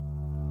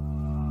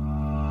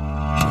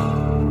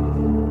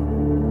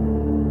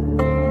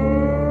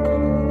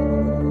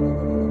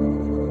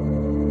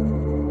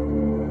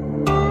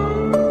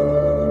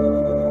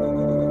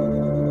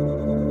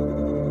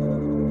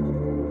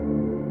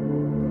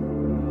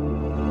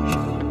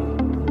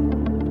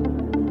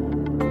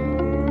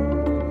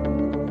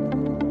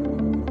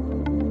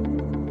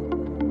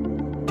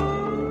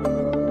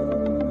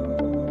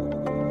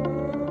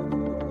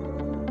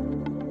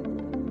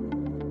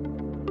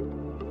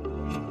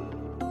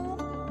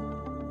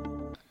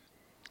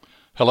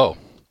Hello.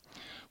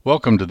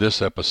 Welcome to this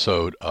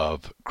episode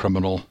of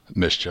Criminal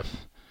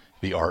Mischief,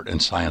 the Art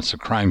and Science of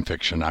Crime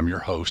Fiction. I'm your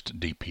host,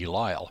 D.P.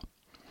 Lyle.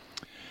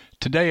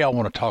 Today I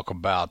want to talk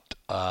about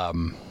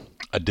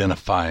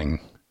identifying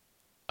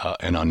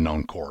an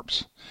unknown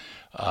corpse.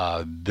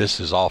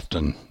 This is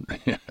often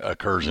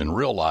occurs in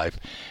real life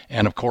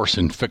and, of course,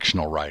 in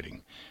fictional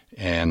writing.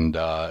 And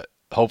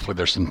hopefully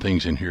there's some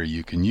things in here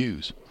you can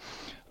use.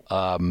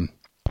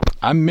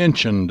 I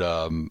mentioned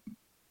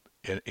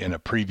in a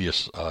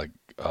previous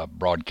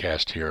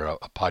broadcast here, a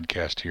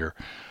podcast here,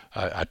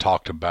 I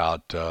talked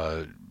about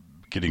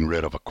getting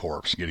rid of a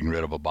corpse, getting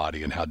rid of a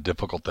body, and how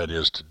difficult that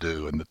is to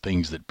do, and the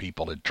things that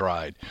people had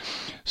tried.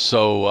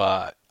 So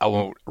I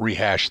won't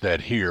rehash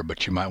that here,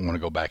 but you might want to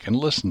go back and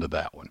listen to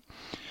that one.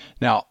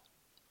 Now,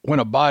 when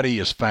a body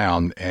is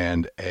found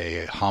and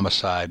a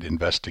homicide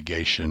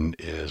investigation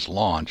is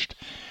launched,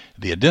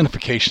 the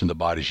identification of the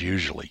body is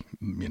usually,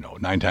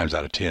 9 times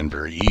out of 10,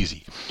 very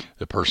easy.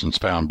 The person's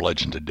found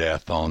bludgeoned to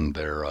death on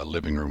their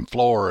living room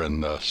floor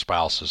and the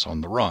spouse is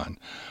on the run.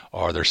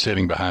 Or they're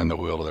sitting behind the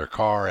wheel of their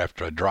car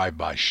after a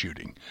drive-by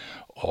shooting.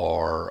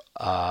 Or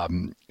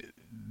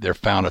they're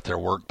found at their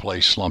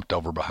workplace slumped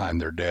over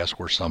behind their desk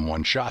where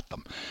someone shot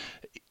them.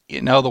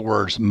 In other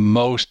words,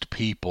 most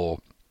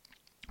people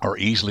are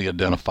easily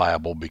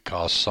identifiable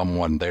because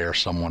someone there,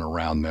 someone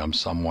around them,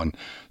 some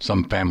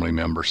family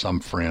member, some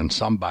friend,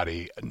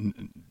 somebody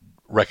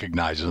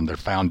recognizes them. They're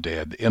found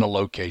dead in a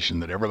location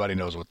that everybody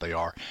knows what they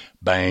are.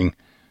 Bang,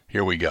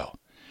 here we go.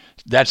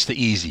 That's the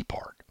easy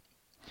part.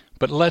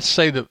 But let's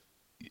say that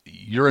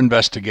your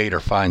investigator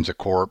finds a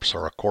corpse,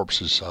 or a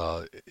corpse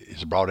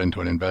is brought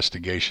into an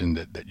investigation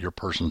that your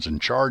person's in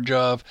charge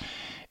of,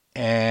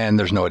 and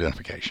there's no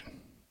identification.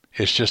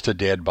 It's just a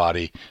dead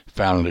body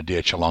found in a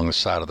ditch along the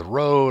side of the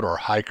road, or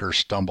hikers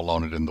stumble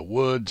on it in the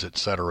woods,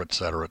 etc.,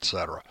 etc.,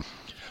 etc.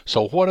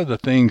 So what are the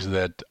things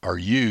that are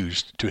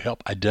used to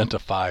help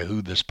identify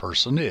who this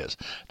person is?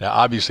 Now,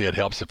 obviously, it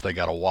helps if they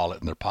got a wallet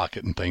in their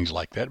pocket and things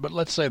like that, but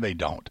let's say they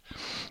don't.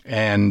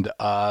 And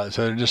so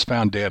they're just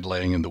found dead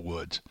laying in the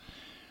woods.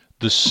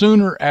 The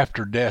sooner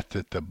after death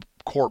that the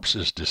corpse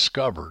is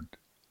discovered,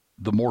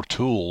 the more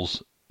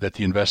tools that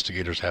the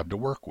investigators have to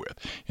work with.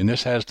 And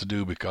this has to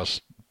do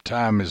because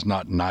time is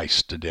not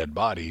nice to dead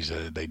bodies.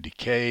 They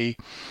decay,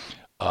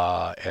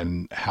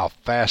 and how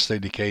fast they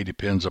decay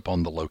depends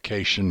upon the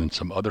location and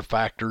some other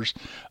factors,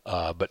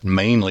 but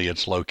mainly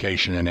it's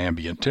location and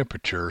ambient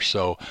temperature.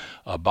 So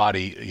a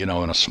body, in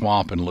a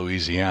swamp in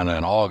Louisiana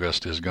in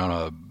August is going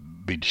to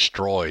be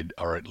destroyed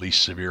or at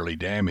least severely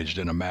damaged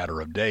in a matter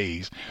of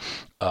days.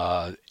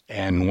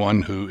 And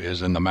one who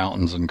is in the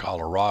mountains in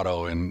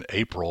Colorado in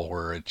April,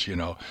 where it's,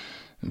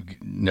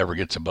 never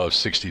gets above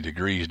 60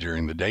 degrees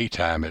during the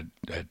daytime at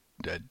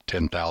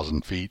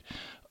 10,000 feet,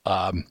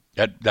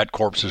 that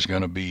corpse is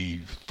going to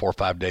be 4 or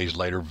 5 days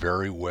later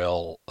very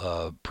well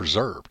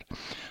preserved.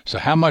 So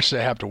how much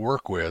they have to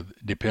work with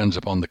depends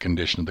upon the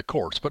condition of the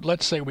corpse. But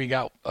let's say we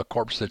got a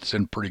corpse that's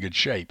in pretty good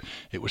shape.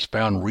 It was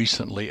found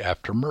recently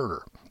after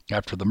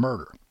the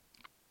murder.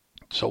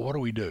 So what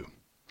do?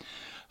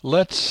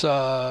 Let's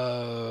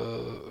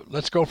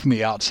go from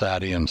the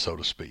outside in, so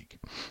to speak.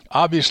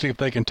 Obviously, if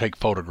they can take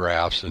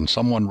photographs and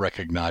someone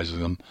recognizes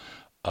them,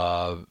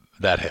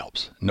 that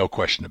helps. No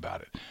question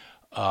about it.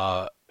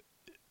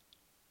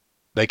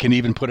 They can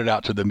even put it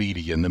out to the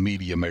media, and the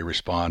media may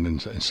respond,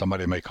 and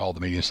somebody may call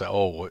the media and say,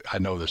 "Oh, I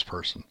know this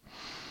person,"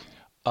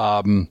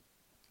 or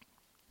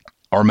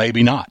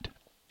maybe not.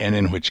 And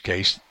in which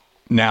case,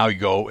 now you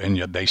go and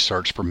they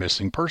search for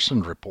missing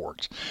person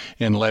reports.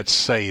 And let's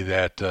say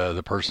that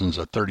the person's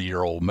a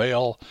 30-year-old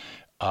male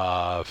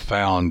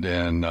found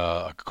in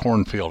a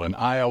cornfield in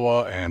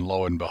Iowa, and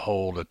lo and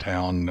behold, a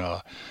town,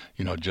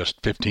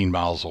 just 15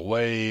 miles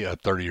away, a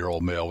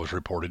 30-year-old male was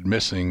reported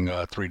missing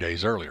 3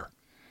 days earlier.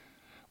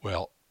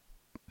 Well,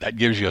 that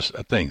gives you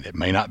a thing. It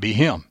may not be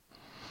him,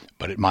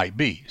 but it might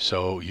be.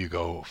 So you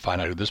go find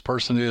out who this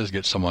person is,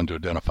 get someone to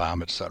identify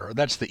him, etc.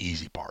 That's the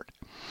easy part.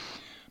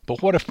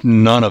 But what if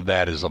none of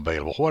that is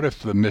available? What if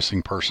the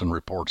missing person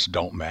reports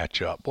don't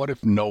match up? What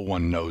if no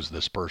one knows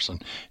this person,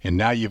 and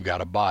now you've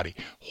got a body?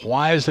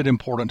 Why is it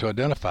important to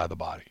identify the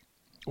body?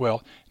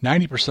 Well,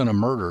 90% of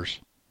murders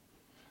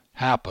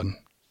happen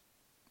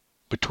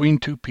between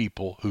two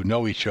people who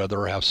know each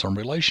other or have some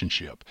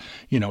relationship.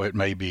 It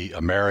may be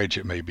a marriage,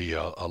 it may be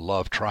a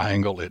love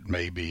triangle, it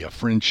may be a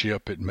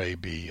friendship, it may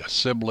be a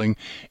sibling,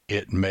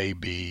 it may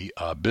be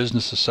a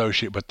business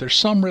associate, but there's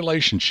some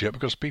relationship,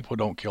 because people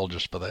don't kill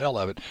just for the hell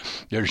of it.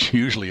 There's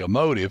usually a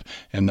motive,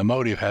 and the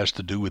motive has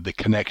to do with the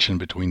connection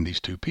between these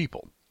two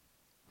people.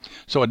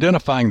 So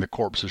identifying the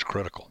corpse is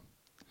critical.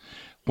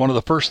 One of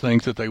the first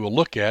things that they will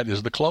look at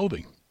is the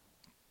clothing.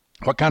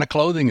 What kind of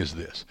clothing is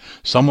this?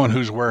 Someone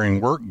who's wearing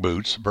work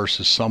boots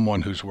versus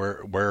someone who's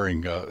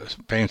wearing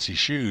fancy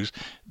shoes,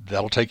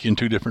 that'll take you in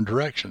two different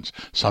directions.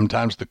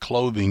 Sometimes the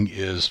clothing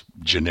is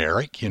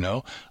generic,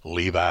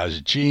 Levi's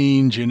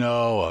jeans,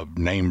 a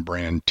name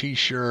brand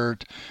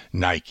t-shirt,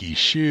 Nike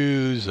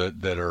shoes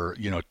that are,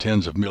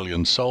 tens of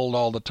millions sold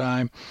all the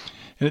time.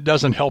 And it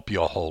doesn't help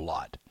you a whole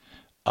lot.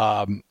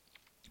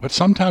 But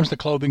sometimes the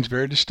clothing's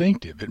very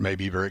distinctive. It may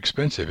be very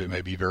expensive. It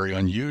may be very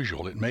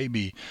unusual. It may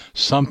be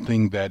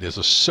something that is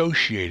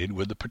associated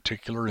with a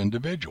particular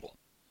individual.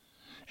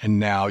 And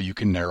now you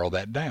can narrow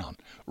that down.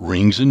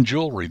 Rings and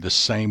jewelry the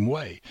same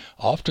way.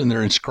 Often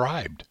they're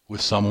inscribed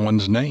with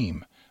someone's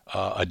name,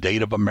 a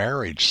date of a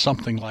marriage,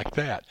 something like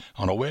that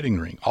on a wedding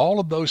ring. All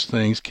of those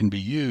things can be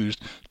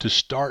used to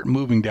start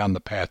moving down the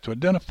path to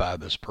identify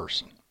this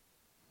person.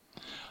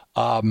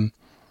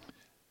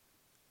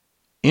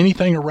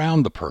 Anything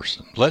around the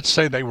person. Let's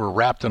say they were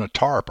wrapped in a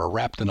tarp or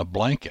wrapped in a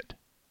blanket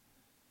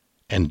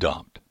and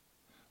dumped.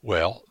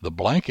 Well, the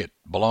blanket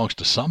belongs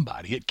to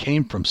somebody. It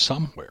came from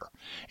somewhere.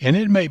 And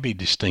it may be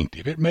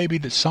distinctive. It may be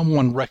that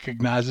someone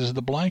recognizes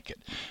the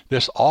blanket.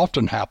 This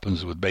often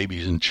happens with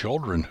babies and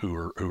children who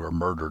are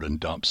murdered and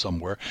dumped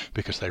somewhere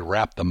because they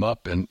wrap them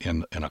up in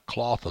a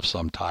cloth of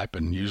some type,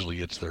 and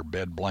usually it's their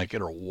bed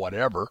blanket or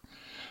whatever.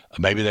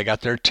 Maybe they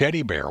got their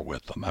teddy bear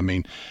with them. I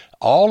mean,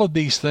 all of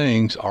these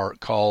things are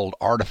called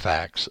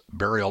artifacts,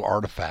 burial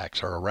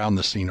artifacts, or around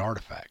the scene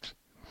artifacts.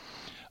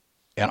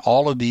 And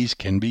all of these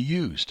can be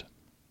used.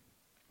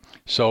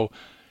 So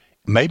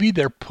maybe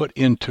they're put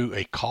into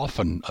a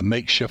coffin, a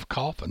makeshift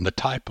coffin, the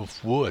type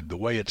of wood, the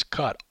way it's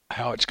cut,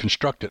 how it's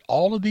constructed.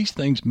 All of these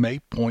things may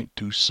point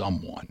to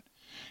someone.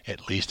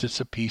 At least it's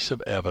a piece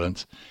of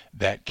evidence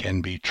that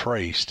can be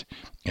traced,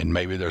 and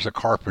maybe there's a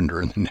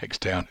carpenter in the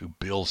next town who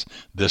builds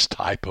this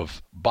type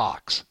of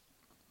box.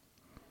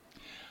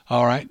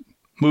 All right,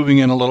 moving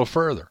in a little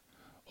further.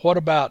 What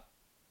about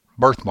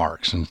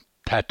birthmarks and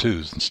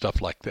tattoos and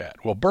stuff like that?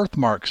 Well,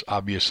 birthmarks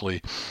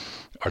obviously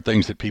are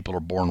things that people are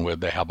born with.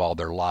 They have all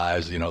their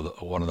lives. You know,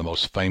 one of the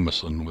most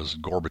famous one was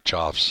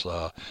Gorbachev's,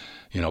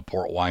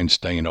 port wine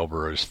stain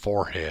over his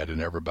forehead,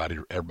 and everybody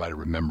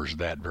remembers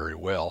that very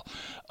well.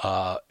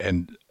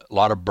 And a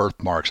lot of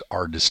birthmarks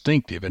are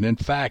distinctive, and in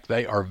fact,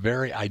 they are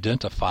very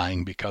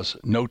identifying because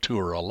no two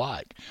are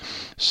alike.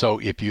 So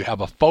if you have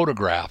a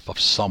photograph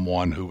of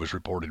someone who was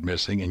reported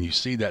missing, and you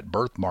see that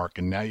birthmark,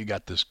 and now you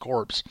got this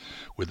corpse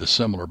with a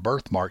similar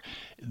birthmark,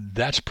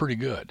 that's pretty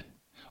good.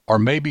 Or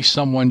maybe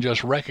someone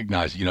just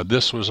recognized,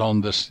 this was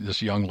on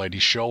this young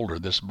lady's shoulder,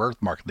 this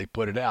birthmark. They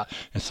put it out,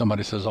 and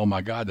somebody says, "Oh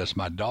my God, that's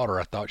my daughter.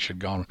 I thought she'd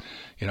gone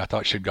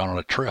on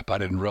a trip. I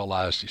didn't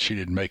realize she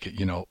didn't make it,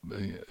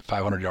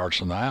 500 yards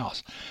from the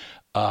house."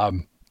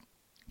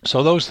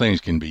 So those things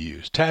can be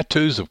used.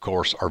 Tattoos, of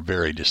course, are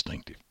very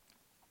distinctive,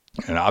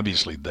 and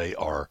obviously they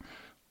are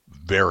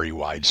very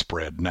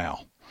widespread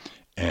now,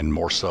 and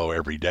more so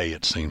every day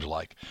it seems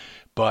like.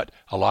 But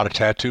a lot of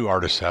tattoo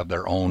artists have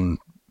their own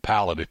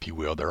palette, if you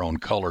will, their own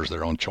colors,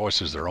 their own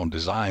choices, their own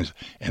designs,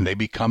 and they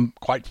become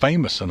quite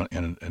famous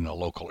in a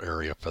local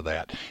area for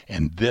that.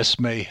 And this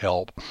may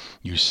help.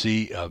 You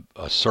see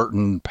a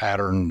certain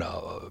pattern,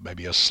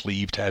 maybe a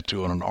sleeve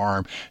tattoo on an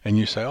arm, and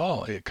you say,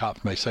 a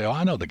cop may say,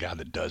 I know the guy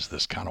that does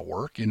this kind of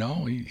work,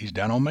 he's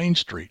down on Main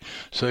Street.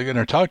 So you're going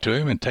to talk to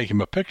him and take him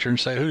a picture and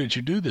say, who did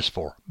you do this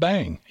for?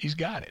 Bang, he's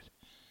got it.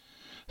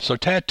 So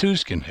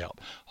tattoos can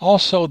help.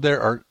 Also,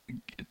 there are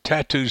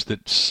tattoos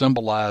that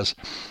symbolize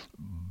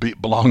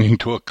belonging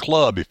to a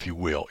club, if you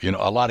will.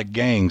 A lot of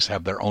gangs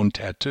have their own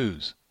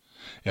tattoos.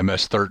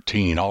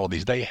 MS-13, all of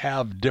these, they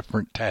have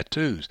different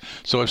tattoos.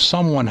 So if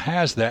someone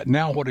has that,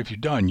 now what have you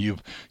done?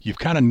 You've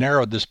kind of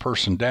narrowed this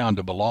person down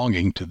to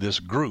belonging to this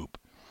group.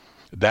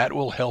 That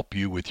will help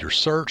you with your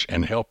search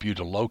and help you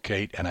to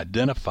locate and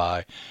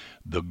identify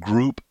the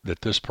group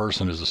that this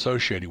person is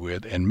associated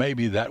with, and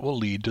maybe that will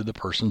lead to the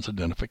person's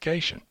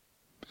identification.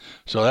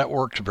 So that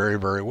works very,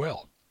 very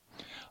well.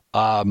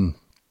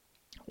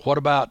 What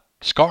about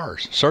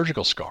scars,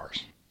 surgical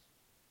scars?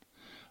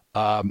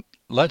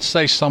 Let's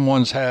say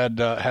someone's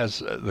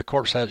the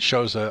corpse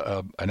shows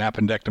an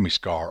appendectomy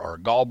scar or a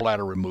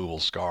gallbladder removal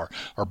scar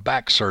or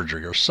back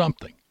surgery or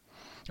something.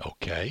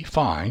 Okay,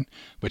 fine.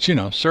 But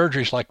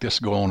surgeries like this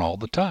go on all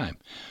the time.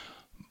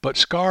 But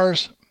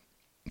scars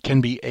can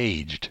be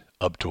aged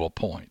up to a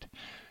point.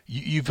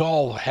 You've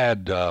all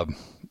had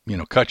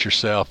cut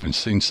yourself and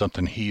seen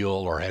something heal,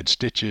 or had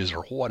stitches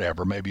or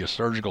whatever, maybe a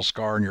surgical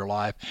scar in your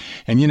life.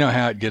 And you know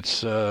how it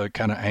gets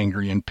kind of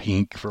angry and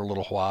pink for a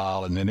little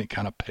while, and then it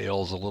kind of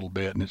pales a little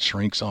bit and it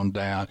shrinks on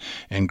down.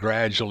 And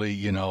gradually,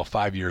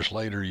 5 years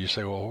later, you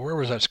say, well, where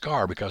was that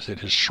scar? Because it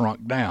has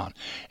shrunk down.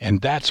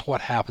 And that's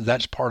what happens.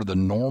 That's part of the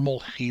normal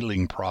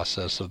healing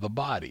process of the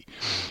body.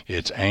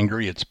 It's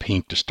angry, it's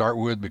pink to start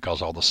with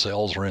because all the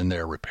cells are in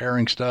there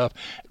repairing stuff.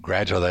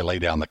 Gradually, they lay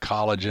down the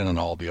collagen and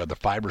all the other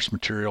fibrous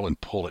material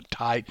and pull it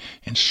tight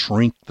and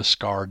shrink the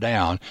scar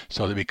down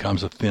so that it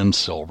becomes a thin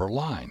silver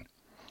line.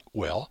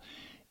 Well,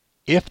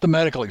 if the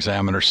medical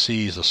examiner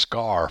sees a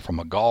scar from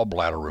a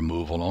gallbladder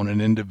removal on an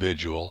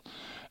individual,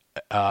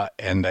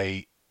 and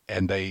they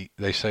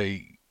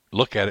say,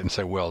 look at it and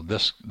say, well,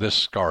 this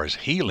scar is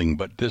healing,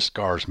 but this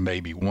scar is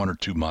maybe 1 or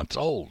 2 months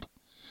old.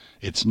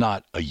 It's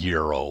not a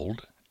year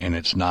old, and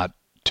it's not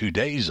 2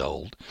 days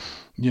old.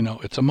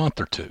 It's a month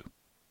or two.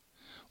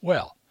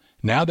 Well,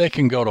 now they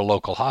can go to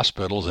local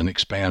hospitals and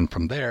expand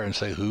from there and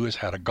say, who has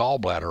had a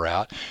gallbladder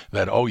out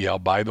that,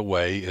 by the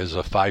way, is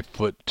a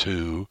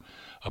 5'2",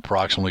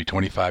 approximately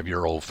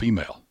 25-year-old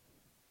female.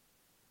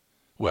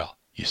 Well,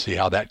 you see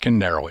how that can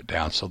narrow it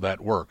down, so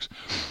that works.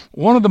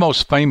 One of the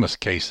most famous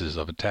cases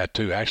of a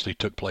tattoo actually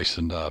took place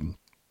in, I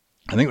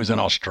think it was in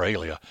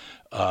Australia,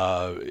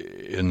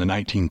 in the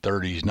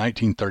 1930s.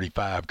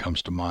 1935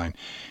 comes to mind.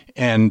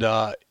 And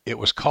it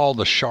was called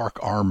the shark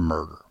arm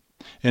murder.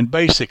 And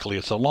basically,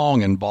 it's a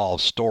long,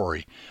 involved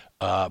story.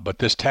 But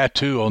this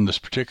tattoo on this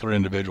particular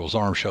individual's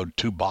arm showed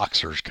two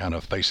boxers kind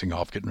of facing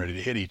off, getting ready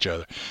to hit each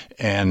other.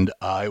 And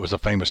it was a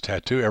famous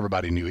tattoo.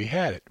 Everybody knew he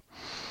had it.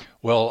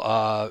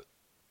 Well,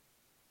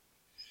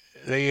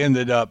 they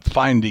ended up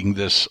finding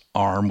this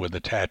arm with a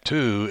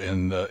tattoo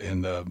in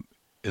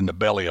the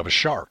belly of a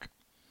shark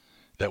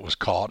that was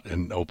caught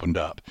and opened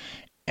up.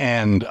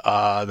 And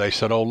they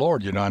said, "Oh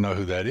Lord, I know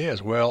who that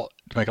is." Well,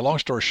 to make a long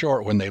story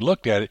short, when they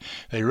looked at it,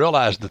 they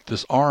realized that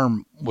this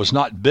arm was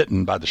not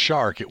bitten by the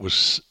shark. It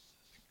was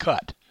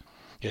cut.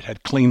 It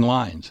had clean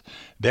lines.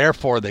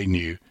 Therefore, they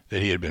knew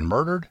that he had been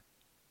murdered,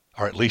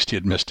 or at least he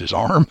had missed his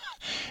arm,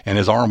 and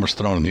his arm was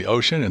thrown in the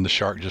ocean, and the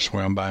shark just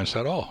swam by and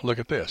said, "Oh, look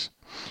at this."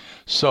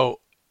 So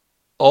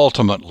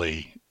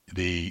ultimately,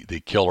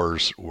 the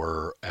killers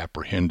were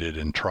apprehended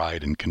and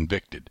tried and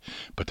convicted.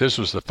 But this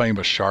was the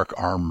famous shark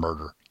arm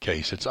murder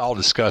case. It's all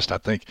discussed, I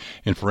think,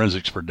 in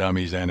Forensics for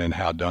Dummies and in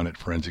How Done at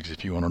Forensics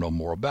if you want to know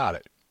more about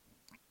it.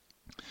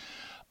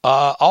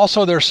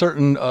 Also, there are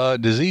certain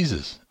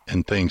diseases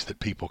and things that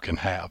people can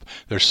have.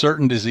 There's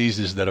certain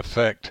diseases that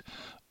affect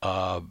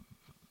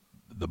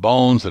the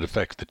bones, that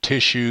affect the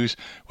tissues,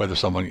 whether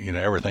someone,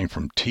 everything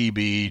from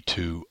TB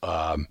to,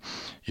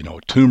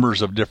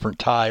 tumors of different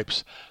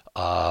types,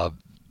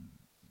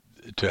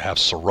 to have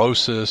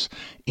cirrhosis,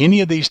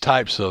 any of these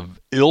types of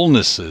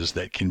illnesses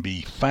that can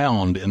be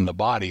found in the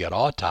body at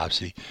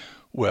autopsy.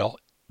 Well,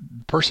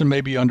 the person may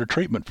be under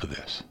treatment for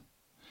this.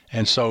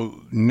 And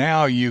so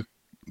now you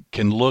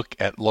can look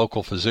at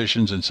local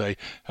physicians and say,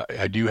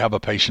 "I do have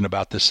a patient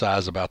about this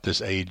size, about this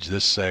age,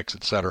 this sex,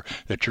 etc.,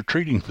 that you're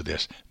treating for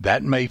this."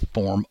 That may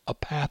form a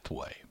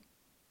pathway.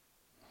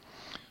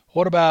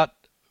 What about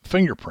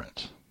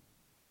fingerprints?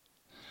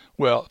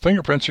 Well,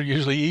 fingerprints are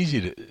usually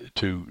easy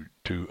to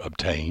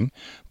obtain,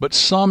 but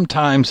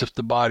sometimes if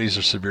the bodies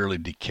are severely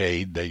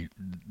decayed,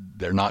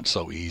 they're not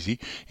so easy.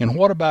 And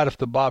what about if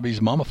the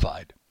body's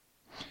mummified?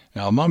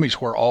 Now, a mummy's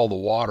where all the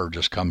water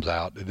just comes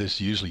out. This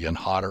is usually in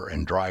hotter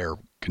and drier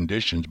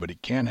conditions, but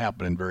it can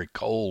happen in very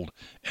cold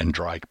and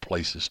dry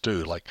places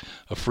too, like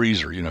a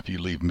freezer. If you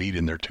leave meat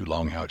in there too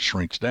long, how it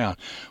shrinks down.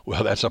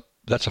 Well,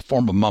 that's a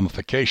form of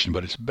mummification,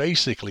 but it's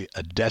basically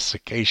a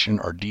desiccation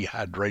or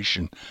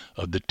dehydration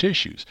of the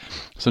tissues.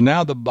 So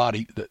now the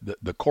body,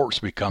 the corpse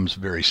becomes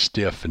very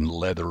stiff and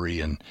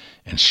leathery and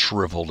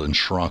shriveled and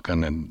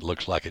shrunken and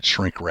looks like it's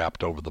shrink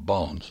wrapped over the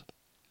bones.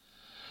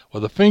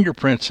 Well, the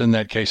fingerprints in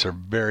that case are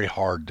very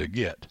hard to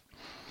get.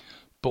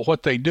 But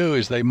what they do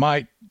is they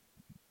might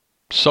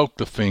soak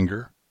the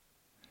finger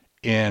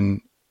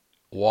in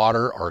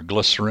water or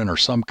glycerin or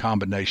some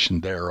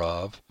combination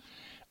thereof,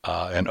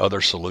 and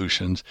other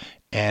solutions,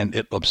 and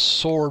it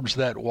absorbs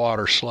that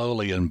water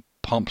slowly and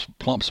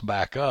plumps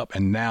back up,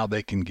 and now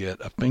they can get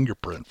a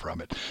fingerprint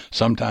from it.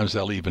 Sometimes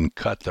they'll even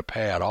cut the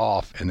pad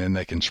off, and then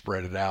they can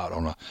spread it out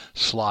on a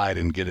slide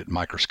and get it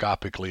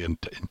microscopically and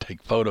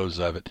take photos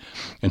of it.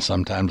 And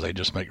sometimes they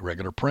just make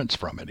regular prints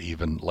from it.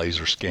 Even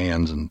laser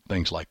scans and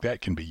things like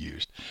that can be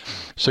used.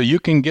 So you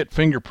can get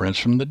fingerprints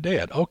from the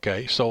dead.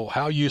 Okay, so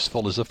how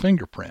useful is a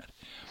fingerprint?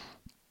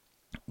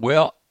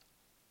 Well,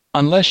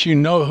 unless you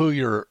know who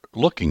you're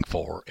looking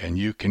for and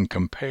you can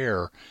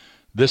compare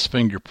this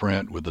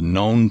fingerprint with a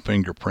known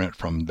fingerprint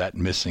from that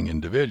missing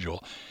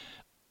individual,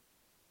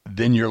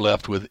 then you're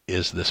left with,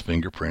 is this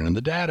fingerprint in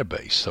the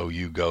database? So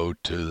you go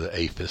to the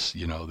AFIS,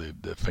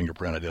 the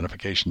fingerprint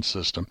identification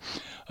system,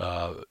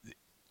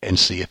 and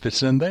see if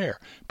it's in there.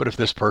 But if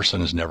this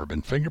person has never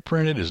been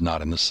fingerprinted, is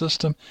not in the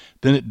system,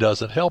 then it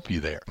doesn't help you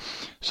there.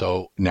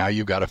 So now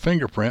you've got a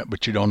fingerprint,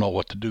 but you don't know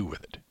what to do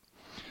with it.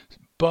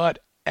 But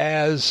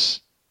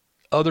as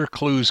other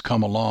clues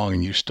come along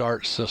and you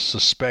start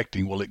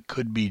suspecting, well, it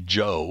could be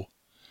Joe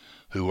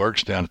who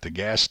works down at the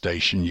gas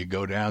station. You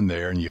go down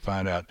there and you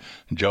find out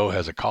Joe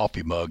has a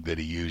coffee mug that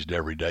he used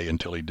every day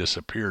until he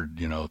disappeared,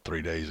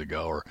 3 days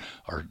ago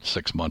or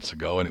 6 months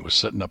ago, and it was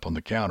sitting up on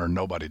the counter and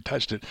nobody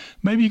touched it.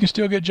 Maybe you can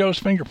still get Joe's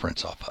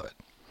fingerprints off of it.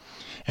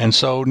 And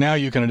so now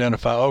you can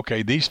identify,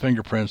 okay, these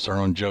fingerprints are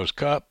on Joe's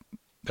cup.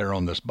 They're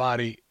on this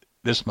body.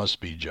 This must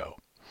be Joe.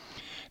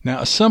 Now,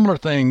 a similar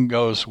thing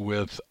goes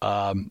with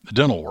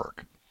dental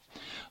work.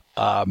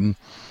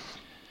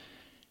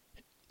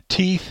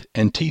 Teeth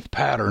and teeth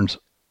patterns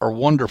are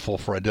wonderful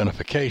for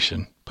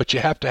identification, but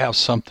you have to have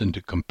something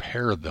to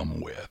compare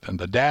them with. And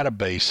the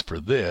database for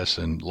this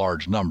in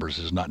large numbers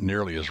is not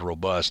nearly as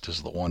robust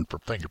as the one for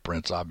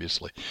fingerprints,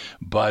 obviously.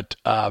 But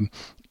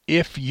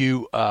if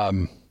you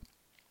have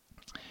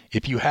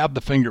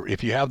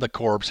the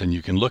corpse and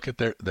you can look at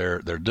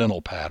their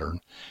dental pattern,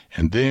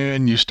 and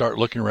then you start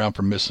looking around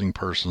for missing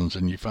persons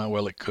and you find,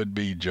 well, it could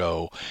be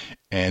Joe,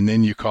 and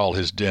then you call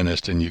his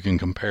dentist and you can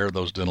compare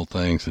those dental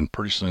things, and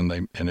pretty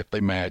soon if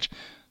they match,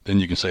 then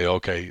you can say,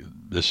 okay,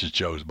 this is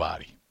Joe's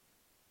body.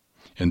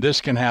 And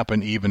this can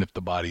happen even if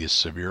the body is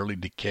severely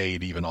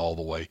decayed, even all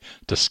the way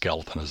to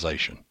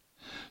skeletonization.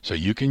 So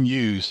you can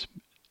use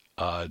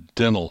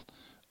dental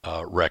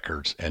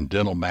records and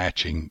dental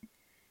matching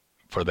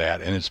for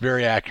that, and it's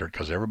very accurate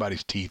because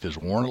everybody's teeth is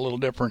worn a little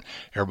different.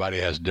 Everybody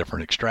has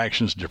different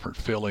extractions, different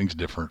fillings,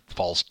 different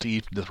false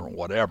teeth, different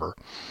whatever,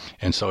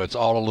 and so it's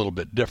all a little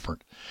bit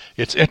different.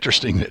 It's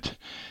interesting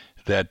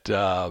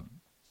that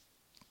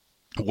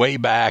way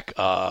back,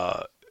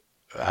 I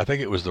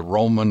think it was the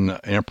Roman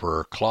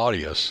Emperor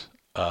Claudius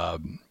had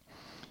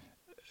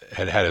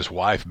his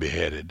wife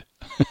beheaded.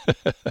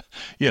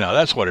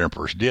 That's what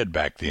emperors did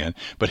back then.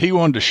 But he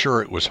wanted to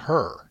sure it was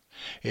her.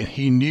 And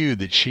he knew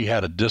that she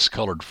had a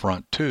discolored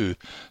front tooth,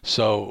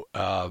 so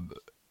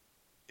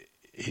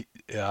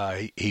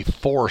he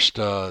forced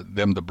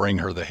them to bring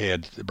him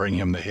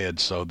the head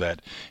so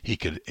that he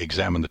could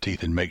examine the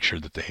teeth and make sure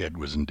that the head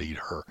was indeed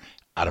her.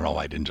 I don't know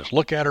why he didn't just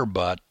look at her,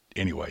 but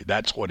anyway,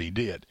 that's what he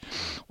did.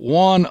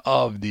 One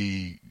of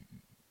the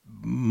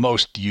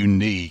most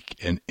unique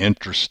and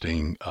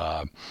interesting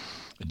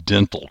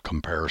dental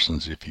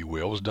comparisons, if you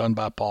will, was done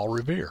by Paul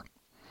Revere.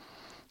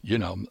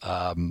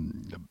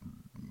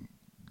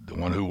 The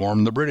one who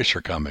warned the British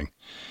are coming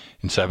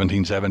in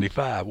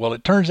 1775. Well,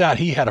 it turns out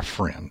he had a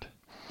friend,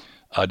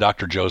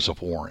 Dr. Joseph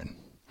Warren.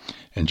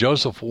 And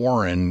Joseph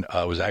Warren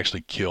was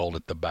actually killed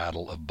at the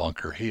Battle of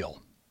Bunker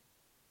Hill.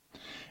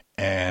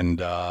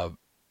 And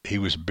he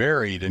was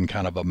buried in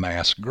kind of a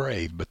mass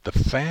grave, but the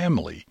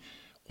family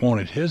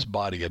wanted his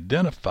body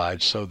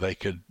identified so they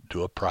could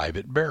do a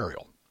private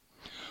burial.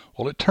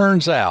 Well, it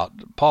turns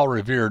out Paul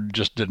Revere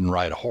just didn't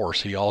ride a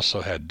horse. He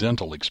also had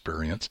dental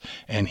experience,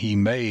 and he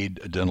made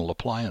dental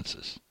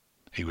appliances.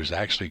 He was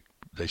actually,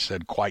 they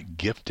said, quite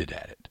gifted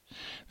at it,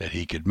 that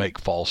he could make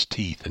false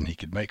teeth and he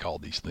could make all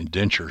these things,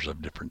 dentures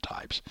of different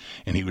types,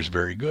 and he was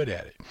very good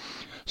at it.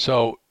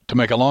 So to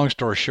make a long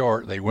story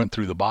short, they went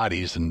through the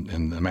bodies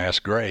in the mass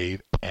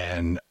grave,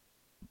 and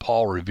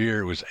Paul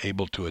Revere was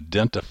able to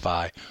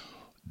identify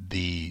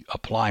the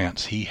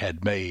appliance he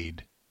had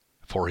made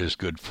for his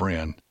good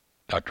friend,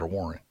 Dr.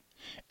 Warren,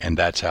 and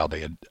that's how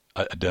they had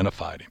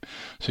identified him.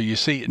 So you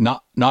see,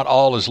 not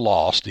all is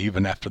lost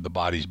even after the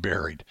body's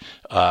buried,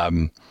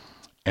 and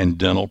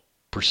dental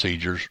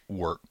procedures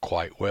work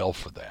quite well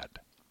for that.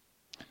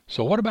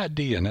 So what about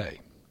DNA?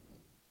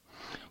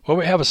 Well,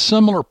 we have a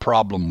similar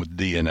problem with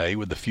DNA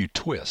with a few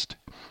twists.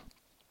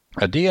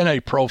 A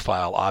DNA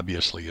profile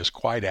obviously is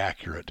quite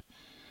accurate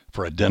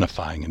for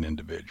identifying an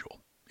individual.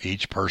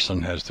 Each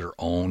person has their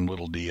own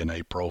little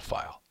DNA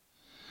profile.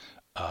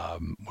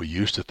 We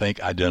used to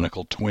think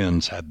identical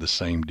twins had the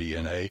same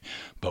DNA,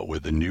 but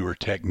with the newer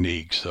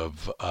techniques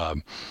of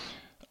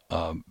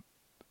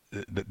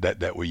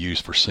that we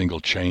use for single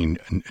chain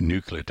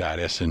nucleotide,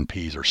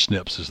 SNPs or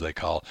SNPs as they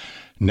call,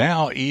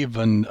 now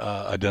even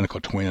identical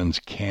twins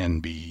can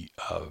be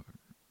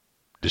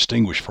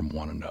distinguished from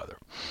one another.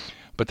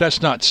 But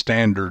that's not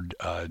standard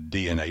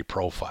DNA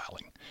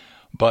profiling.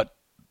 But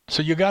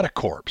so you got a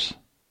corpse,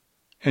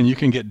 and you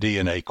can get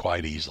DNA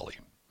quite easily.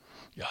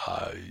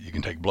 You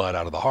can take blood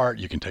out of the heart,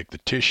 you can take the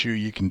tissue,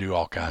 you can do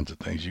all kinds of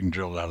things. You can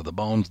drill it out of the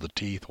bones, the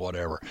teeth,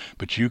 whatever.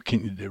 But you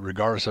can,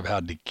 regardless of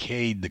how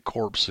decayed the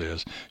corpse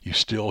is, you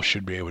still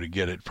should be able to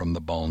get it from the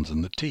bones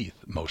and the teeth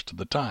most of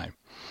the time,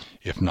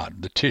 if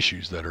not the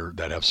tissues that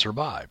have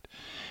survived.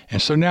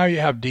 And so now you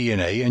have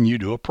DNA and you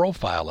do a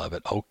profile of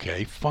it.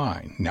 Okay,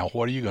 fine. Now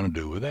what are you going to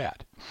do with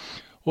that?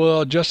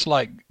 Well, just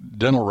like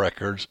dental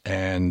records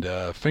and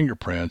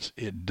fingerprints,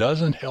 it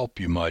doesn't help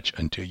you much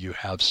until you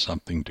have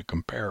something to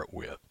compare it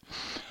with.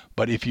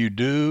 But if you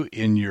do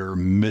in your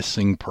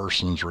missing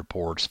persons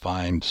reports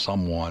find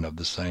someone of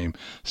the same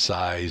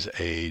size,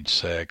 age,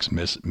 sex,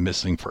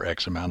 missing for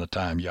X amount of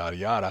time, yada,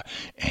 yada,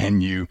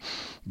 and you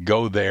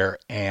go there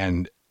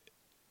and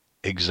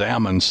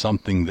examine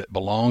something that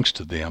belongs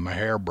to them, a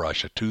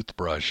hairbrush, a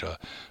toothbrush,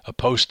 a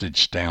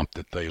postage stamp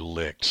that they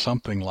licked,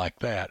 something like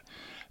that,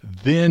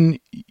 then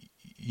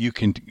you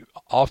can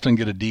often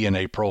get a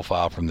DNA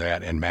profile from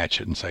that and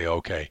match it and say,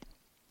 okay,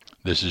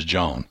 this is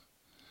Joan.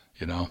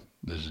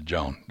 This is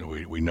Joan.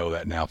 We know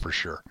that now for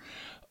sure.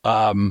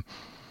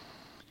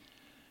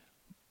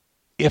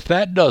 If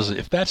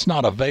that's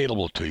not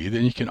available to you,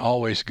 then you can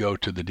always go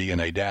to the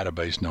DNA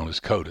database known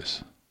as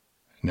CODIS.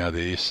 Now,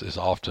 this is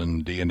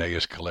often DNA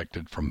is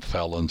collected from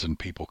felons and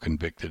people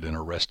convicted and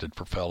arrested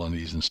for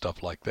felonies and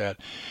stuff like that.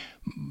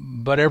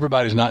 But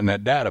everybody's not in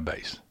that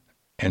database.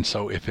 And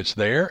so if it's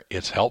there,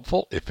 it's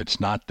helpful. If it's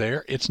not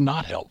there, it's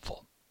not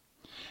helpful.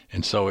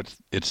 And so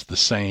it's the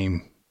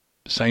same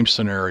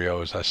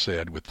scenario, as I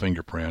said, with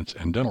fingerprints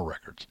and dental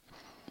records.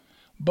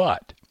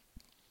 But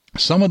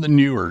some of the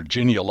newer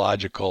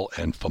genealogical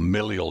and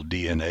familial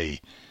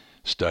DNA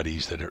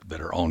studies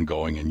that are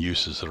ongoing and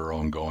uses that are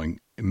ongoing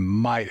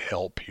might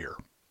help here.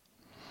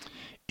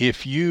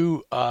 If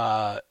you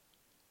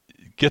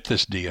get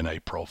this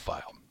DNA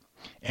profile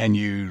and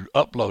you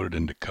upload it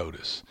into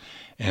CODIS,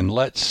 and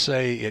let's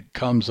say it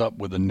comes up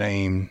with a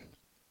name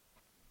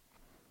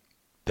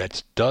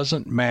that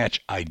doesn't match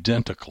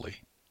identically,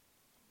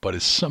 but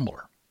is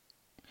similar.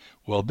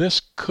 Well,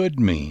 this could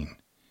mean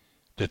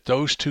that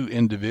those two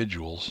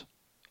individuals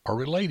are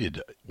related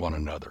to one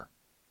another.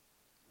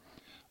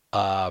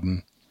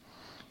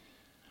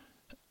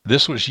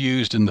 This was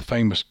used in the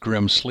famous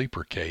Grim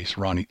Sleeper case,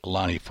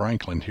 Lonnie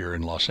Franklin here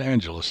in Los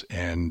Angeles,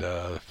 and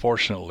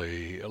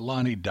fortunately,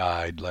 Lonnie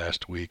died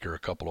last week or a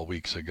couple of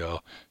weeks ago.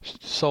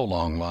 So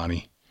long,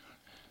 Lonnie.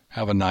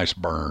 Have a nice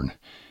burn.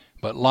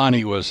 But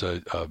Lonnie was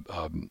a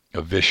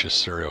vicious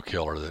serial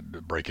killer that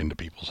would break into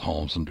people's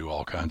homes and do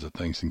all kinds of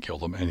things and kill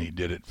them, and he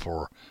did it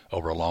for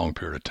over a long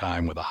period of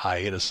time with a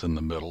hiatus in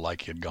the middle,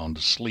 like he had gone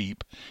to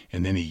sleep,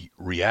 and then he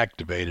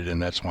reactivated, and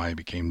that's why he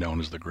became known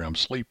as the Grim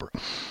Sleeper.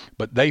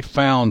 But they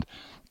found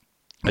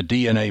a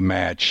DNA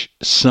match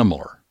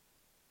similar,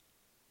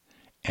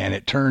 and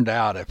it turned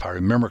out, if I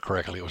remember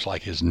correctly, it was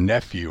like his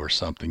nephew or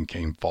something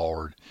came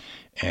forward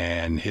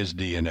and his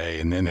DNA,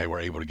 and then they were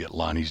able to get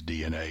Lonnie's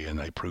DNA, and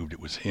they proved it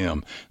was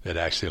him that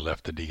actually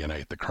left the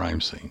DNA at the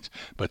crime scenes.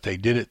 But they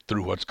did it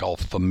through what's called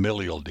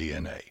familial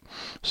DNA.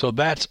 So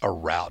that's a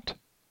route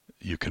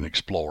you can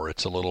explore.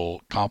 It's a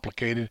little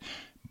complicated,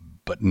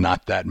 but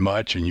not that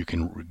much, and you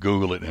can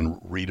Google it and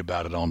read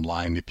about it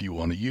online if you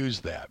want to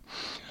use that.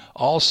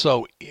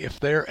 Also, if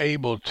they're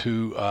able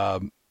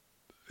to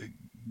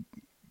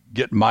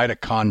get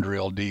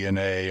mitochondrial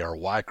DNA or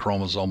Y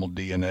chromosomal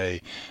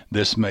DNA,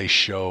 this may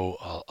show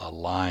a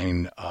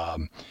line.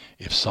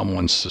 If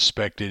someone's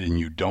suspected and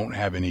you don't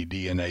have any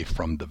DNA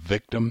from the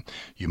victim,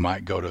 you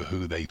might go to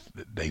who they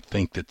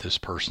think that this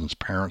person's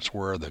parents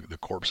were, the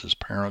corpse's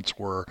parents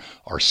were,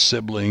 or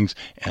siblings,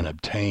 and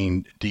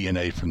obtain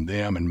DNA from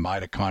them. And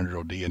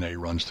mitochondrial DNA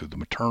runs through the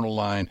maternal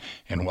line,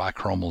 and Y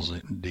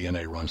chromosomal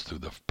DNA runs through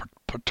the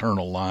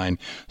paternal line.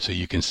 So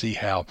you can see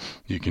how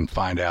you can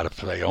find out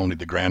if only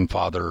the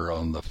grandfather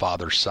on the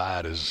father's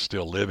side is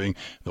still living.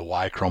 The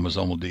Y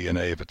chromosomal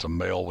DNA, if it's a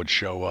male, would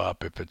show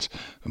up. If it's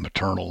the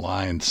maternal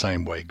line,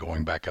 same way,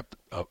 going back up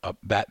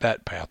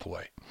that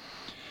pathway.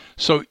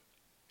 So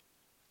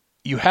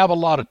you have a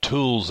lot of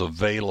tools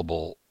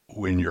available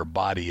when a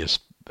body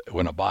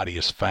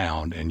is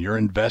found, and your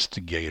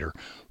investigator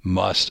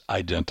must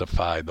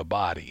identify the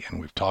body, and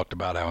we've talked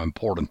about how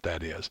important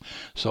that is.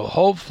 So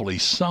hopefully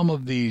some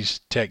of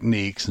these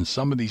techniques and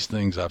some of these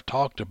things I've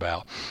talked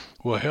about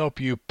will help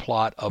you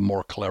plot a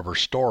more clever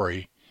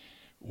story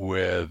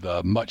with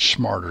a much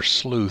smarter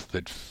sleuth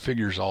that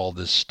figures all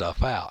this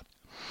stuff out.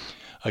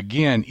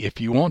 Again, if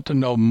you want to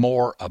know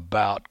more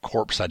about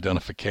corpse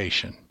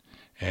identification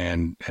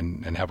and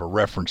have a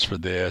reference for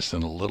this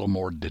and a little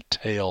more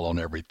detail on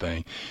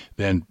everything,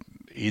 then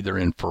either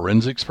in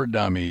Forensics for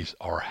Dummies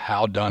or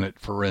How Done It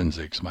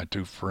Forensics, my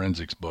two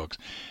forensics books,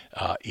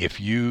 if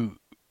you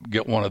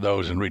get one of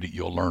those and read it,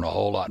 you'll learn a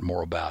whole lot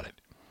more about it.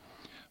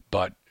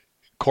 But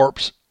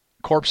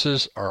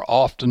corpses are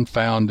often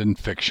found in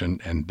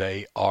fiction, and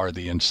they are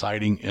the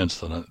inciting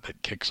incident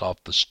that kicks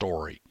off the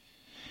story.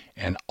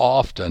 And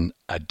often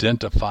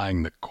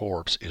identifying the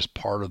corpse is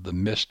part of the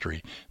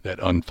mystery that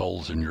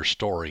unfolds in your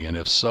story. And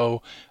if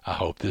so, I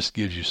hope this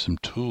gives you some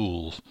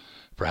tools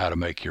for how to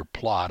make your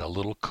plot a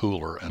little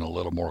cooler and a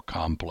little more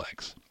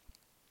complex.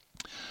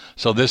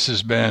 So this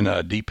has been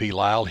D.P.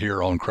 Lyle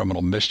here on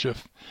Criminal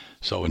Mischief.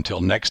 So until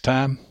next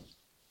time,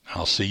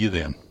 I'll see you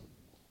then.